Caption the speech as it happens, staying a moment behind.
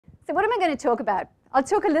So what am I going to talk about? I'll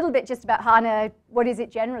talk a little bit just about HANA, what is it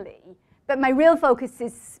generally, but my real focus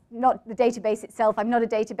is not the database itself. I'm not a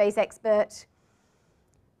database expert,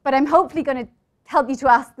 but I'm hopefully going to help you to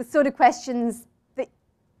ask the sort of questions that,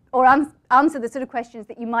 or answer the sort of questions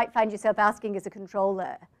that you might find yourself asking as a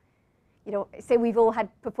controller. You know, say we've all had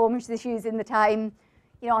performance issues in the time,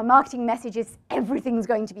 you know, our marketing messages, everything's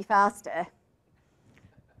going to be faster.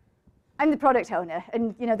 I'm the product owner,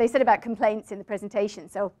 and you know, they said about complaints in the presentation,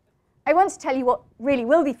 so I want to tell you what really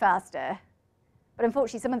will be faster, but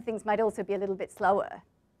unfortunately some of the things might also be a little bit slower.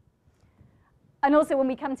 And also when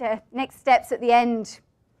we come to next steps at the end,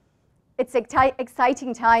 it's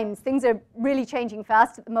exciting times. Things are really changing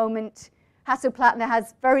fast at the moment. Hasso-Plattner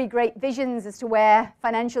has very great visions as to where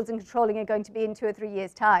financials and controlling are going to be in 2 or 3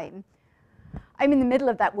 years' time. I'm in the middle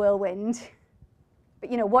of that whirlwind, but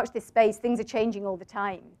you know, watch this space. Things are changing all the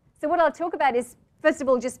time. So what I'll talk about is, first of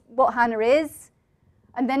all, just what HANA is,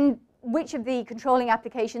 and then which of the controlling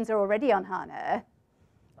applications are already on HANA.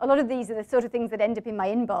 A lot of these are the sort of things that end up in my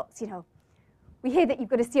inbox. You know, we hear that you've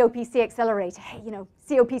got a COPC accelerator. Hey, you know,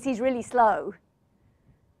 COPC is really slow.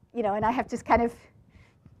 You know, and I have to kind of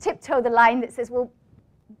tiptoe the line that says, well,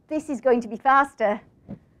 this is going to be faster,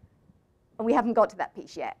 and we haven't got to that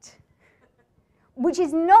piece yet. Which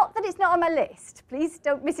is not that it's not on my list. Please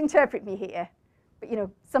don't misinterpret me here. But you know,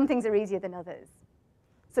 some things are easier than others.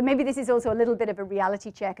 So maybe this is also a little bit of a reality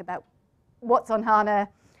check about what's on HANA,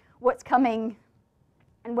 what's coming,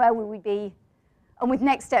 and where will we be. And with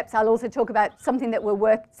next steps, I'll also talk about something that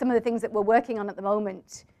some of the things that we're working on at the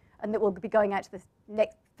moment, and that will be going out to the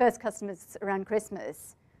first customers around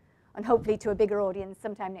Christmas, and hopefully to a bigger audience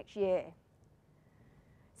sometime next year.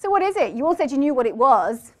 So what is it? You all said you knew what it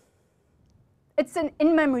was. It's an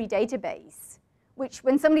in-memory database, which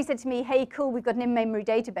when somebody said to me, hey, cool, we've got an in-memory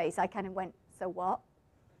database, I kind of went, so what?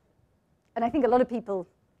 And I think a lot of people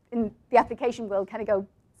in the application world kind of go,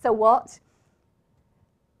 so what?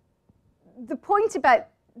 The point about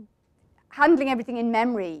handling everything in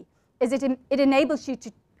memory is it enables you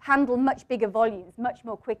to handle much bigger volumes much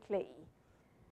more quickly.